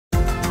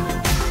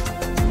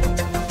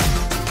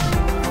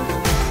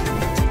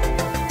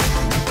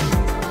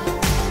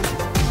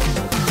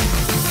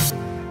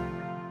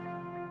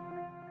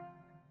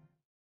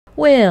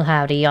Well,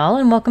 howdy y'all,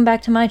 and welcome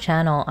back to my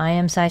channel. I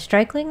am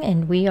Strikling,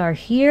 and we are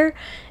here,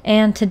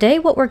 and today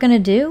what we're going to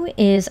do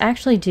is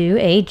actually do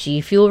a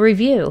GFUEL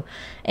review.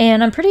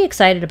 And I'm pretty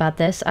excited about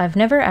this. I've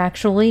never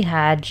actually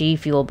had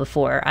GFUEL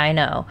before, I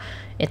know.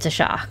 It's a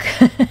shock.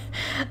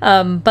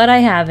 But I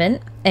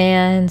haven't,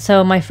 and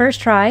so my first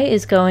try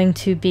is going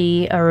to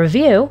be a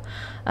review,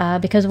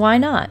 because why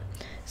not?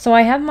 So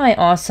I have my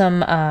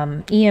awesome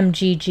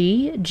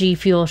EMGG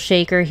GFUEL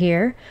shaker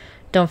here.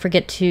 Don't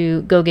forget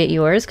to go get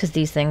yours because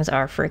these things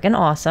are freaking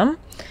awesome.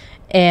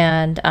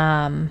 And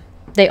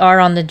they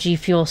are on the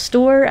GFUEL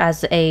store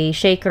as a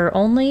shaker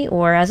only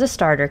or as a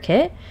starter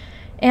kit.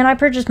 And I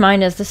purchased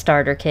mine as the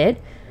starter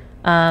kit.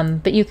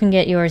 But you can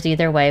get yours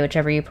either way,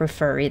 whichever you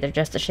prefer, either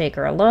just a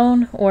shaker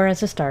alone or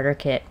as a starter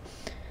kit.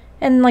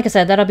 And like I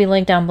said, that'll be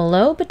linked down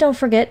below, but don't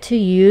forget to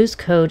use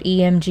code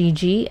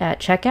EMGG at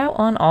checkout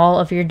on all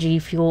of your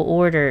GFUEL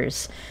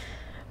orders.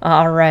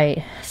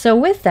 Alright, so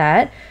with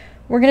that,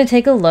 we're going to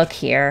take a look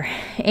here,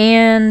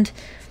 and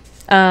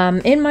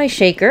in my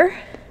shaker,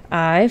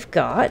 I've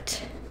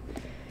got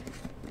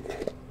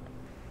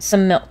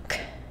some milk,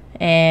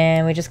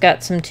 and we just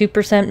got some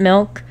 2%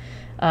 milk,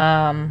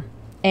 and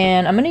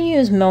I'm going to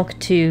use milk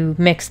to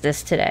mix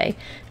this today,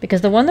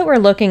 because the one that we're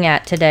looking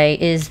at today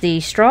is the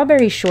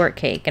strawberry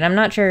shortcake, and I'm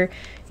not sure,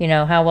 you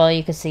know, how well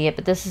you can see it,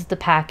 but this is the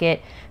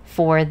packet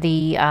for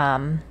the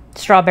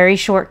strawberry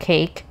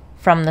shortcake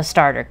from the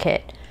starter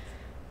kit.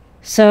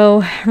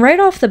 So right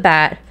off the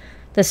bat,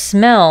 the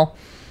smell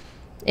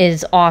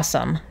is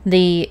awesome.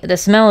 The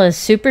smell is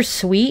super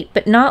sweet,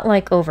 but not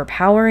like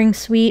overpowering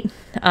sweet.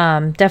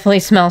 Definitely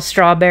smells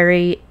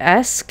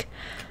strawberry-esque.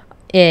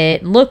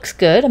 It looks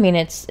good. I mean,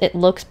 it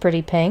looks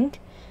pretty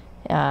pink.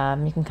 You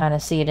can kind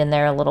of see it in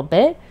there a little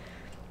bit.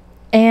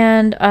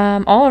 And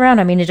all around,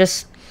 I mean, it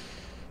just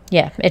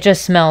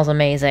smells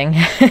amazing.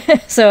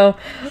 So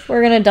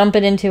we're going to dump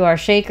it into our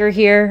shaker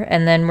here,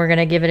 and then we're going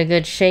to give it a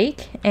good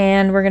shake,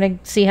 and we're going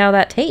to see how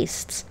that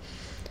tastes.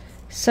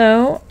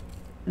 So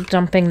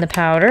dumping the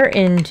powder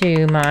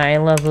into my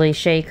lovely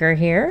shaker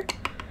here.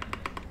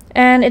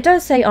 And it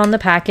does say on the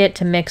packet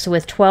to mix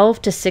with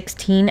 12 to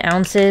 16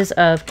 ounces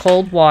of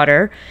cold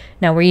water.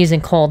 Now we're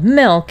using cold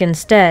milk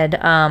instead,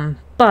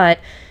 but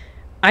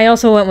I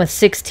also went with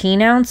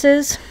 16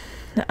 ounces.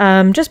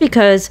 Just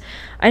because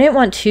I didn't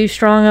want too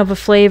strong of a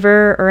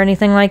flavor or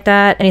anything like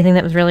that. Anything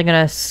that was really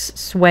going to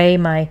sway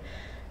my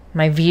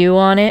view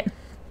on it.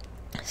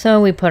 So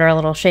we put our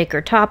little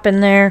shaker top in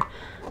there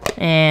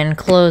and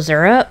close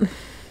her up.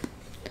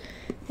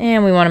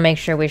 And we want to make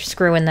sure we're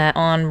screwing that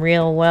on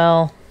real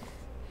well.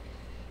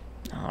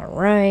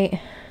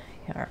 Alright.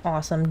 Our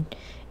awesome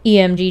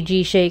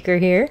EMGG shaker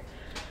here.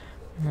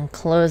 And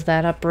close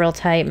that up real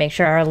tight. Make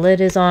sure our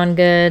lid is on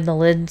good. The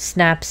lid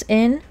snaps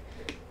in.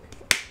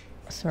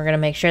 So we're going to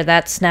make sure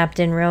that's snapped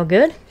in real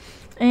good.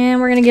 And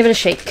we're going to give it a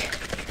shake.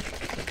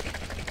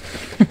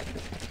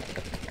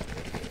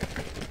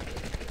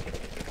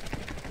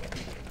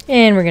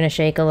 And we're going to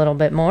shake a little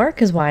bit more,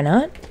 because why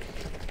not?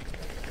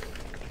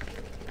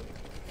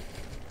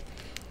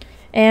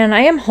 And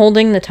I am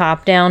holding the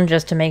top down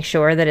just to make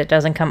sure that it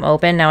doesn't come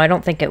open. Now, I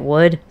don't think it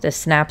would. This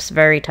snaps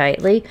very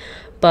tightly.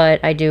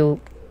 But I do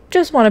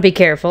just want to be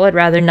careful. I'd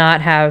rather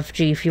not have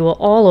GFUEL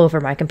all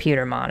over my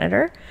computer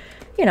monitor.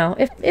 You know,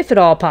 if at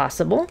all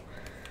possible.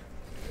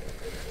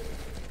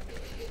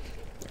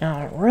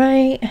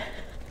 Alright.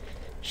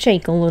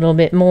 Shake a little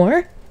bit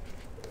more.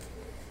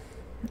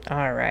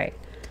 Alright.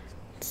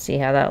 Let's see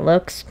how that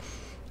looks.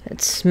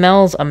 It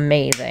smells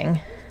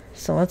amazing.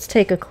 So let's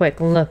take a quick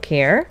look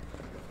here.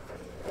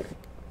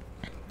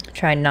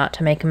 Try not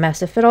to make a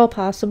mess if at all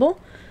possible.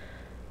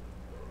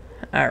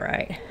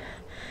 Alright.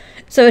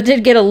 So it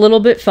did get a little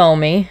bit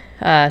foamy.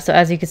 So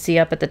as you can see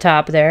up at the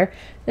top there,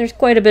 there's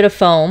quite a bit of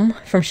foam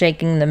from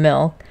shaking the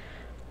milk.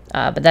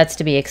 But that's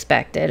to be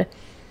expected.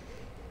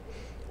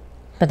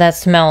 But that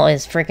smell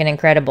is freaking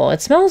incredible.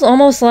 It smells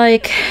almost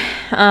like,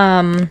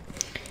 kind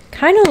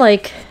of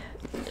like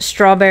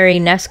strawberry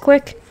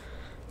Nesquik.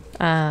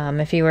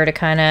 If you were to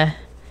kind of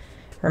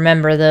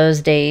remember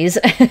those days.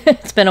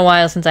 It's been a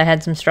while since I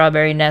had some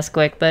strawberry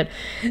Nesquik, but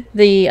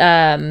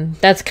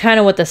that's kind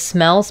of what the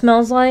smell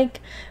smells like.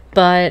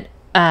 But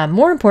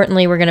more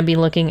importantly, we're going to be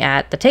looking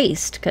at the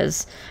taste,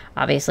 because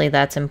obviously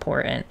that's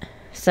important.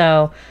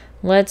 So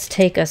let's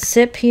take a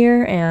sip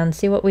here and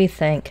see what we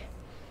think.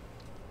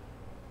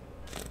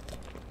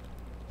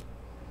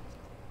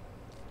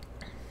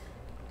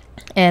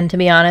 And to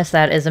be honest,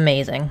 that is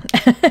amazing.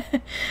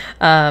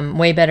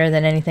 Way better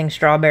than anything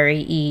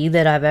strawberry-y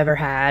that I've ever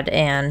had,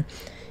 and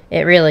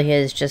it really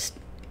is just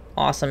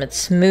awesome. It's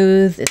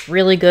smooth. It's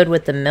really good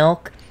with the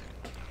milk.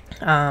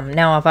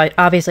 Now,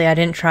 obviously I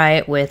didn't try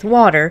it with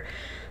water,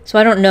 so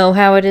I don't know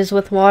how it is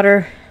with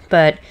water,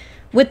 but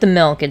with the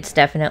milk, it's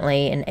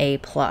definitely an A+.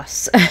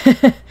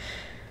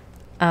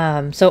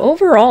 So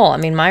overall, I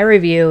mean, my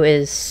review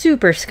is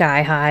super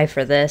sky high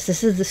for this.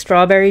 This is the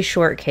strawberry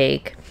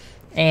shortcake,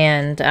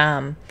 and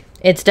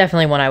it's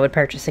definitely one I would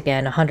purchase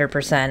again,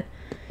 100%.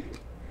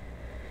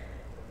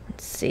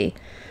 Let's see.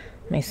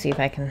 Let me see if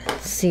I can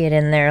see it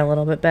in there a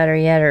little bit better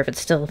yet, or if it's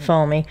still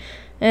foamy.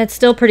 And it's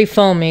still pretty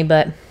foamy,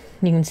 but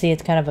you can see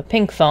it's kind of a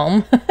pink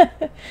foam.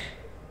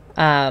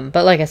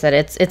 But like I said,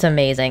 it's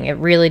amazing. It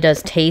really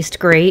does taste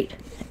great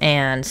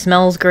and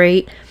smells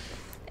great.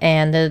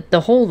 And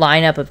the whole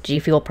lineup of G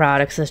Fuel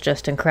products is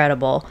just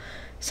incredible.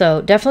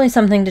 So definitely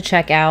something to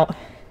check out.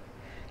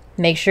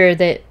 Make sure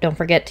that don't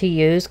forget to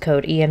use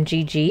code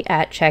EMGG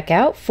at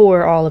checkout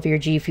for all of your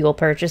G Fuel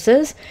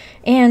purchases.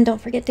 And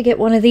don't forget to get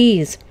one of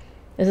these.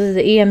 This is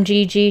the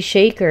EMGG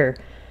shaker.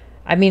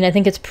 I mean, I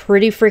think it's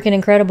pretty freaking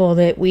incredible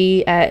that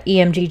we at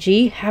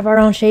EMGG have our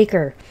own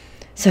shaker.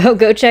 So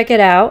go check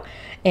it out.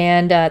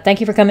 And thank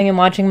you for coming and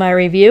watching my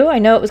review. I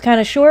know it was kind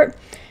of short.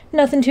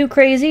 Nothing too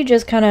crazy,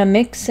 just kind of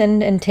mix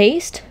and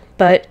taste.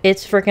 But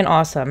it's freaking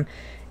awesome.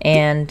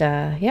 And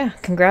yeah,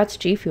 congrats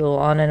G Fuel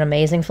on an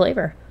amazing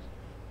flavor.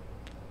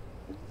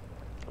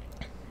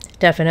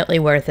 Definitely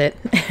worth it.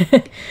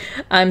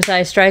 I'm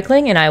Cy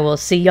Strikeling, and I will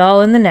see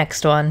y'all in the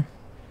next one.